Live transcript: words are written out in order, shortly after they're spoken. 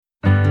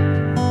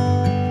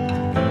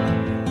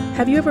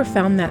Have you ever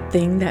found that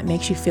thing that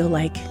makes you feel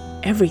like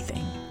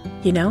everything?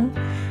 You know?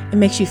 It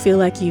makes you feel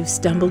like you've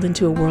stumbled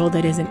into a world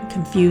that isn't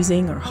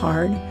confusing or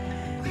hard,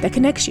 that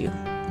connects you.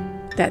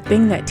 That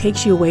thing that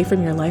takes you away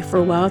from your life for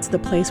a while to the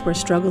place where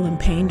struggle and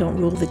pain don't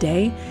rule the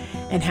day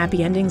and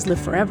happy endings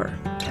live forever.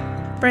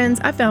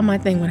 Friends, I found my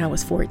thing when I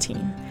was 14.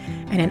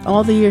 And in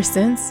all the years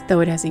since,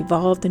 though it has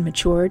evolved and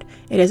matured,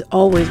 it has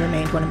always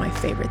remained one of my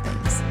favorite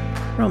things: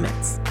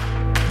 romance.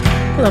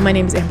 Hello, my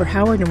name is Amber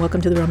Howard, and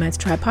welcome to the Romance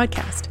Tribe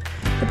podcast,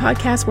 the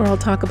podcast where I'll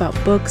talk about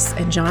books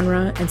and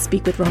genre and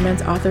speak with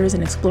romance authors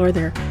and explore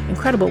their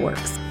incredible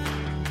works.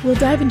 We'll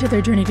dive into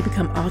their journey to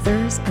become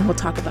authors, and we'll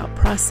talk about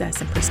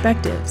process and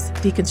perspectives,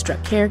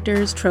 deconstruct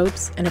characters,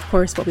 tropes, and of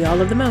course, what we all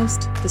love the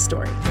most, the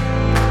story.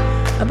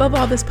 Above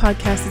all, this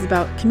podcast is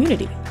about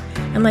community.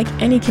 And like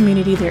any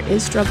community, there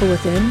is struggle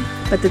within,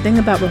 but the thing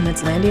about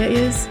Romancelandia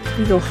is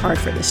we go hard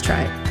for this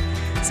tribe.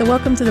 So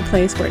welcome to the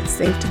place where it's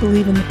safe to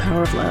believe in the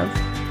power of love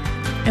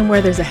and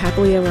where there's a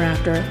happily ever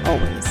after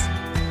always.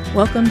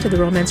 Welcome to the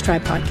Romance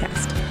Tribe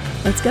podcast.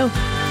 Let's go.